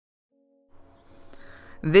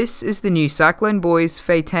This is the new Cyclone Boys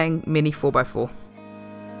FeiTeng Mini 4x4.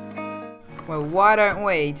 Well, why don't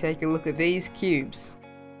we take a look at these cubes?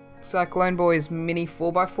 Cyclone Boys Mini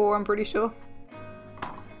 4x4, I'm pretty sure.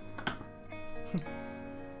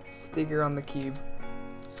 Sticker on the cube.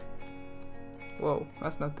 Whoa,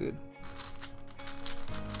 that's not good.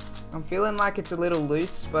 I'm feeling like it's a little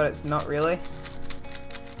loose, but it's not really.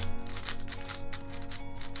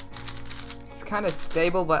 It's kind of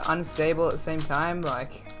stable but unstable at the same time,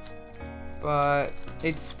 but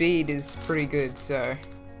its speed is pretty good, so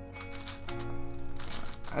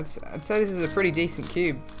I'd say this is a pretty decent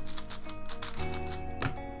cube.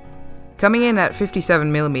 Coming in at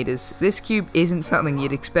 57mm, this cube isn't something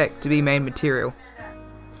you'd expect to be main material.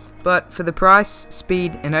 But for the price,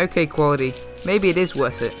 speed, and okay quality, maybe it is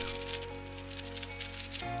worth it.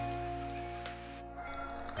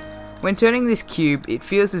 When turning this cube, it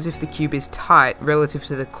feels as if the cube is tight relative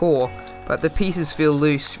to the core, but the pieces feel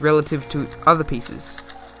loose relative to other pieces.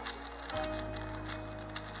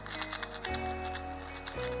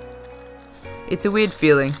 It's a weird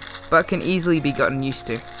feeling, but can easily be gotten used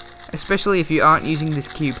to, especially if you aren't using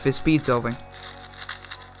this cube for speed solving.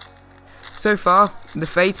 So far, the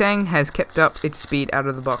FeiTeng has kept up its speed out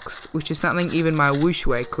of the box, which is something even my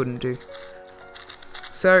Wushui couldn't do.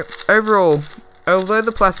 So, overall, although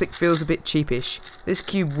the plastic feels a bit cheapish, this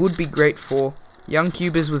cube would be great for young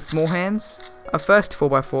cubers with small hands, a first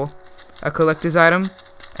 4x4, a collector's item,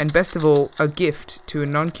 and best of all, a gift to a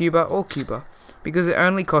non-cuber or cuber, because it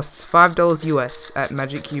only costs $5 US at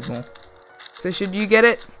Magic Cube Mall. So should you get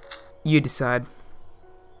it? You decide.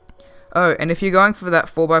 Oh, and if you're going for that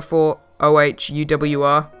 4x4 OH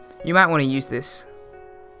UWR, you might want to use this.